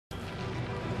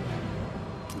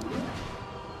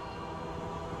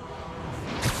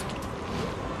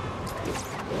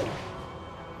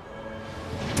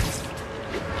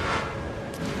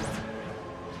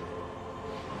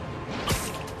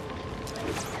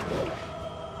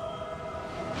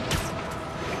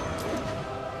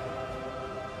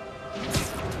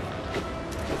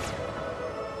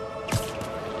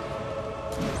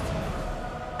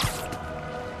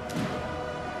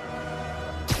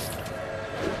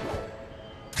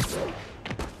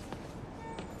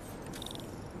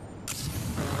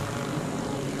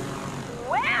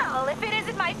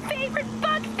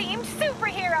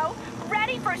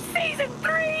for Season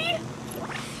 3?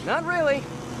 Not really.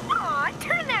 Aw,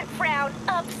 turn that frown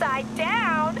upside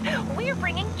down. We're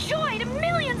bringing joy to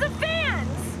millions of fans.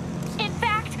 In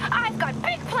fact, I've got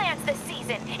big plans this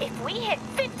season. If we hit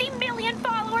 50 million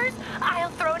followers, I'll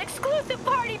throw an exclusive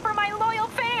party for my loyal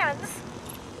fans.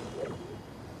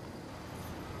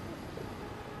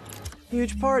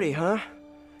 Huge party, huh?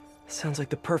 Sounds like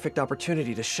the perfect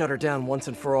opportunity to shut her down once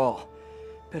and for all.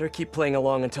 Better keep playing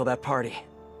along until that party.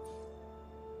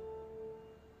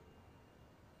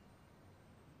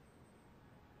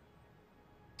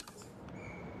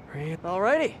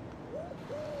 Alrighty.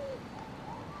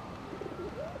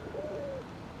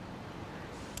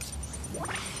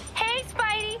 Hey,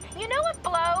 Spidey, you know what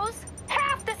blows?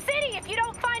 Half the city if you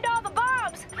don't find all the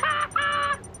bombs. Ha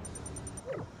ha!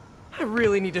 I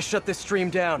really need to shut this stream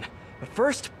down. But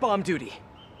first, bomb duty.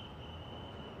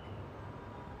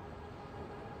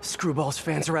 Screwball's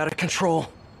fans are out of control.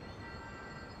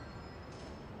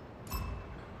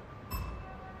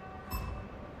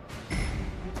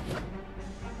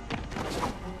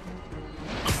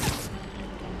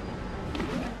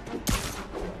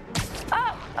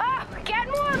 Oh,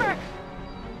 getting warmer.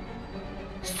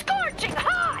 Scorching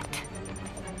hot.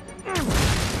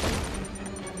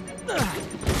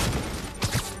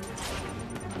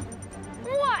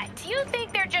 What? You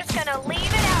think they're just gonna leave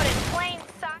it out in plain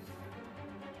sight?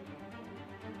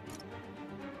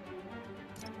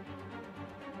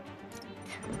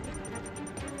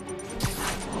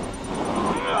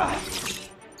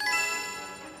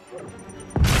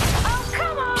 Oh,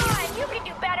 come on! You can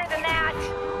do better than that!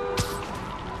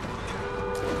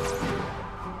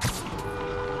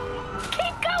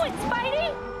 Keep going, Spidey!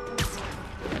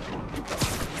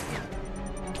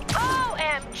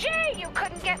 OMG! You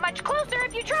couldn't get much closer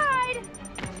if you tried!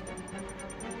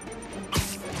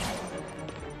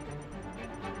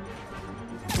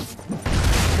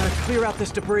 Gotta clear out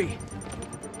this debris.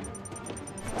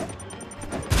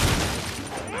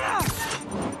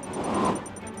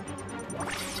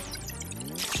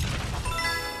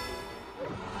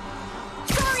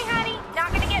 Sorry, honey.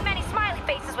 Not gonna get many smiley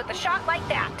faces with a shot like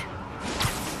that.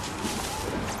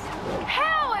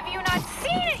 How have you not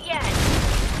seen it yet?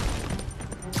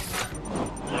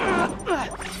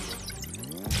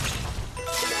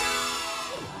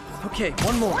 Okay,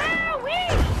 one more. Wowee!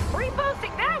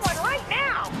 Reposting that one right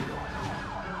now!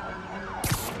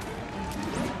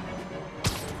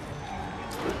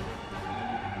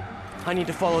 I need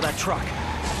to follow that truck.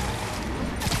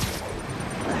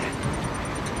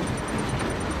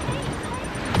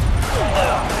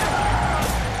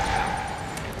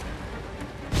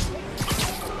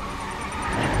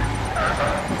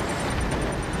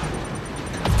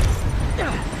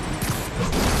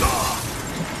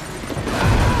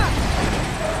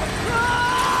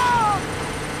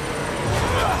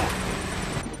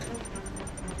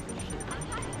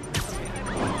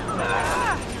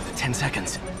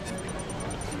 Seconds.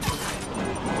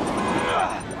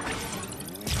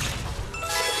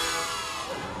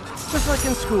 Just like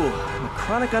in school, I'm a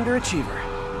chronic underachiever.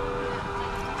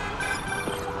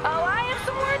 Oh, I have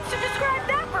some words to describe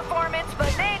that performance,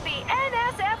 but they'd be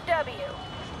NSFW.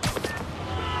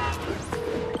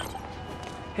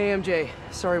 Hey MJ,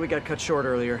 sorry we got cut short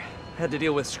earlier. Had to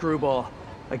deal with Screwball.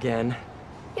 Again.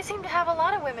 You seem to have a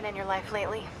lot of women in your life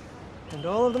lately. And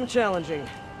all of them challenging.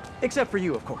 Except for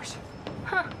you, of course.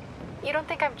 Huh. You don't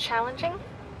think I'm challenging?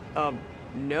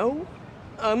 No?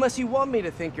 Unless you want me to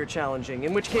think you're challenging,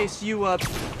 in which case you,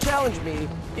 challenge me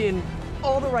in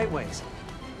all the right ways.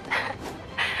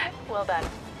 Well done.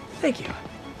 Thank you.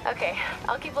 Okay,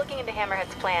 I'll keep looking into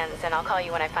Hammerhead's plans, and I'll call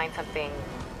you when I find something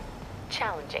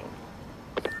challenging.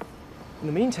 In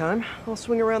the meantime, I'll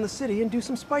swing around the city and do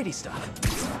some Spidey stuff.